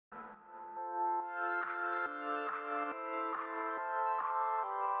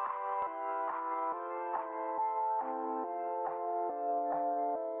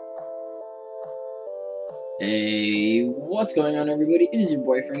Hey, what's going on, everybody? It is your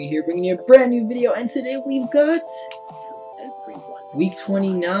boy Frankie here, bringing you a brand new video, and today we've got week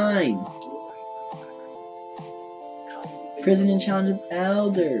 29, President Challenge of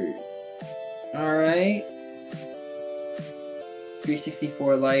Elders. Alright,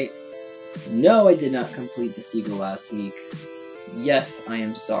 364 light. No, I did not complete the Sigil last week. Yes, I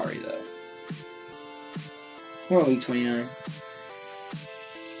am sorry though. We're on week 29.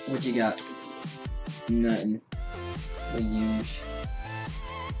 What you got? Nothing. The huge.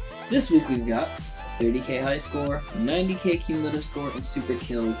 This week we've got 30k high score, 90k cumulative score, and super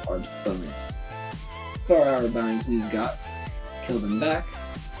kills are bonus. For our bounties we've got kill them back,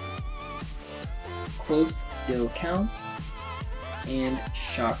 close still counts, and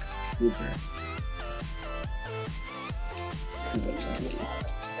shock trooper. Scoop up some of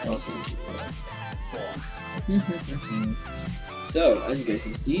these. Also, so, as you guys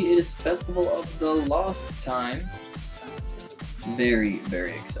can see, it is Festival of the Lost time. Very,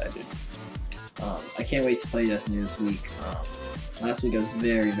 very excited. I can't wait to play Destiny this week. Last week I was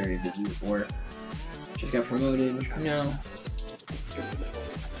very, very busy with work. Just got promoted, you know.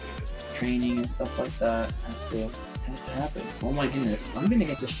 Training and stuff like that has to happen. Oh my goodness, I'm gonna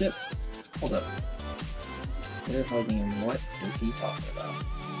get the ship. Hold up. They're hugging him. What is he talking about?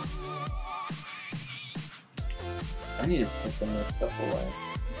 I need to put some of this stuff away.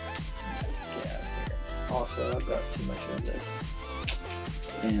 Get out of here. Also, I've got too much of this.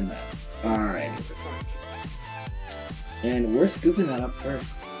 And that. Alright. And we're scooping that up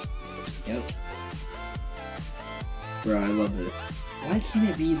first. Yep. Bro, I love this. Why can't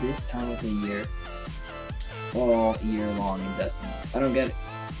it be this time of the year? All year long in Destiny. I don't get it.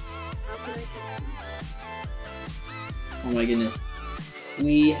 Oh my goodness.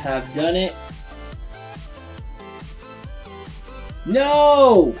 We have done it.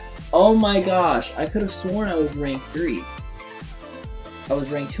 No! Oh my gosh, I could have sworn I was rank 3. I was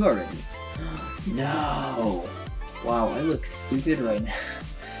rank 2 already. No! Wow, I look stupid right now.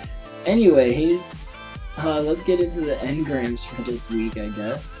 Anyways, let's get into the engrams for this week, I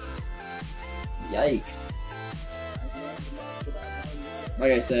guess. Yikes.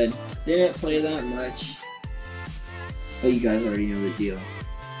 Like I said, didn't play that much. But you guys already know the deal.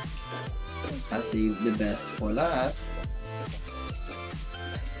 I saved the best for last.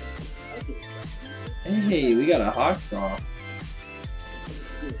 Hey, we got a Hawksaw.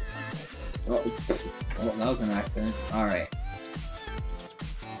 Oh, that was an accident. Alright.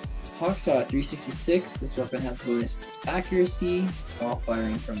 Hawksaw at 366. This weapon has bonus accuracy while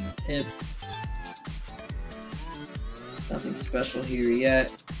firing from the hip. Nothing special here yet.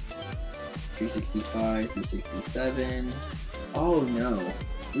 365, 367. Oh no.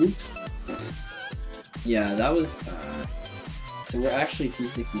 Oops. Yeah, that was... so we're actually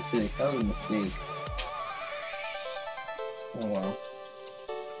 266. That was a mistake. Oh well.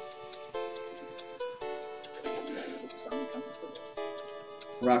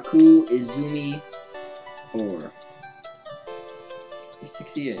 Raku Izumi 4.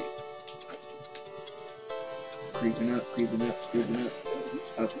 368. Creeping up, creeping up, creeping up.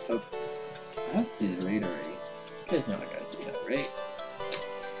 Up, up. I have to do the raid already. You guys know I gotta do that, right?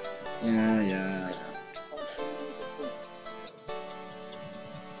 Yeah.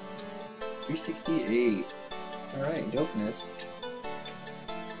 368. Alright, dopeness.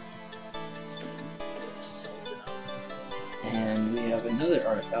 And we have another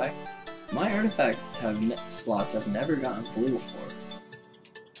artifact. My artifacts slots have never gotten full before.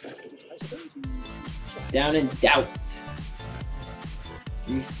 Down and Doubt.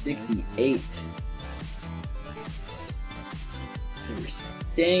 368. So we're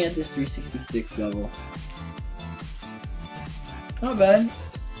staying at this 366 level. Not bad.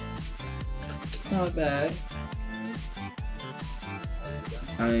 Not bad.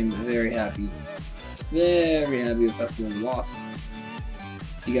 I'm very happy. Very happy with Festival of the Lost.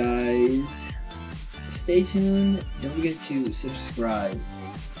 You guys, stay tuned. Don't forget to subscribe,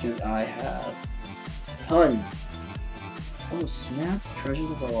 because I have tons. Oh snap! Treasures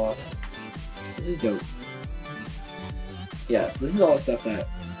of the Lost. This is dope. Yeah, so this is all the stuff that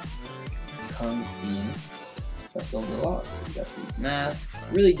comes in Festival of the Lost. We got these masks.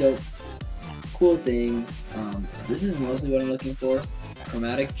 Really dope. Cool things. This is mostly what I'm looking for.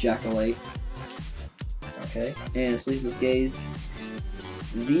 Chromatic Jackalite. Okay, and Sleepless Gaze.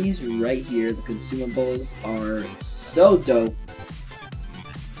 These right here, the consumables, are so dope.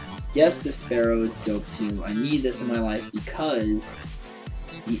 Yes, the Sparrow is dope too. I need this in my life because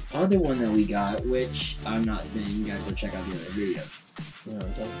the other one that we got, which I'm not saying, you gotta go check out the other video. You know what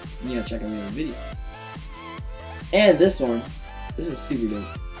I'm talking about? You gotta check out the other video. And this one, this is super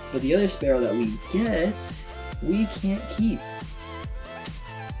dope. But the other Sparrow that we get we can't keep.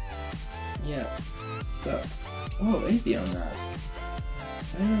 Yeah, sucks. Oh, Atheon mask.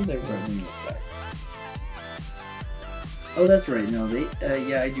 I don't know if they're bringing this back. Oh, that's right. No, they.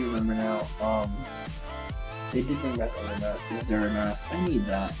 Yeah, I do remember now. They did bring back other masks. The Zera mask. I need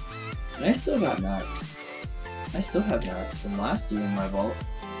that. And I still got masks. I still have masks from last year in my vault.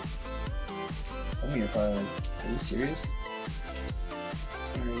 Some of you are probably like, are you serious?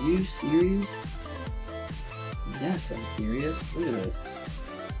 Are you serious? Yes, I'm serious. Look at this.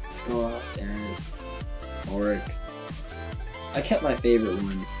 Skolas, Eris, Oryx. I kept my favorite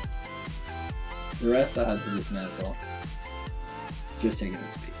ones. The rest I had to dismantle. Just taking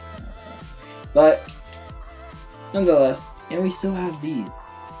up space. You know, so. But, nonetheless, and we still have these.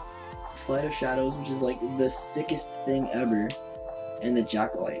 Flight of Shadows, which is like the sickest thing ever. And the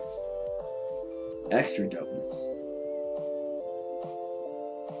Jackalites. Extra dopeness.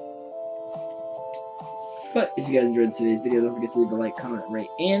 But if you guys enjoyed today's video, don't forget to leave a like, comment, rate,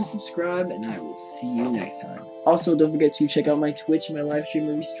 and subscribe, and I will see you next time. Also, don't forget to check out my Twitch and my live stream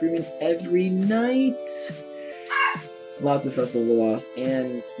where we streaming every night. Lots of Festival of the Lost,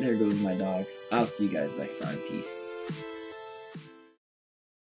 and there goes my dog. I'll see you guys next time. Peace.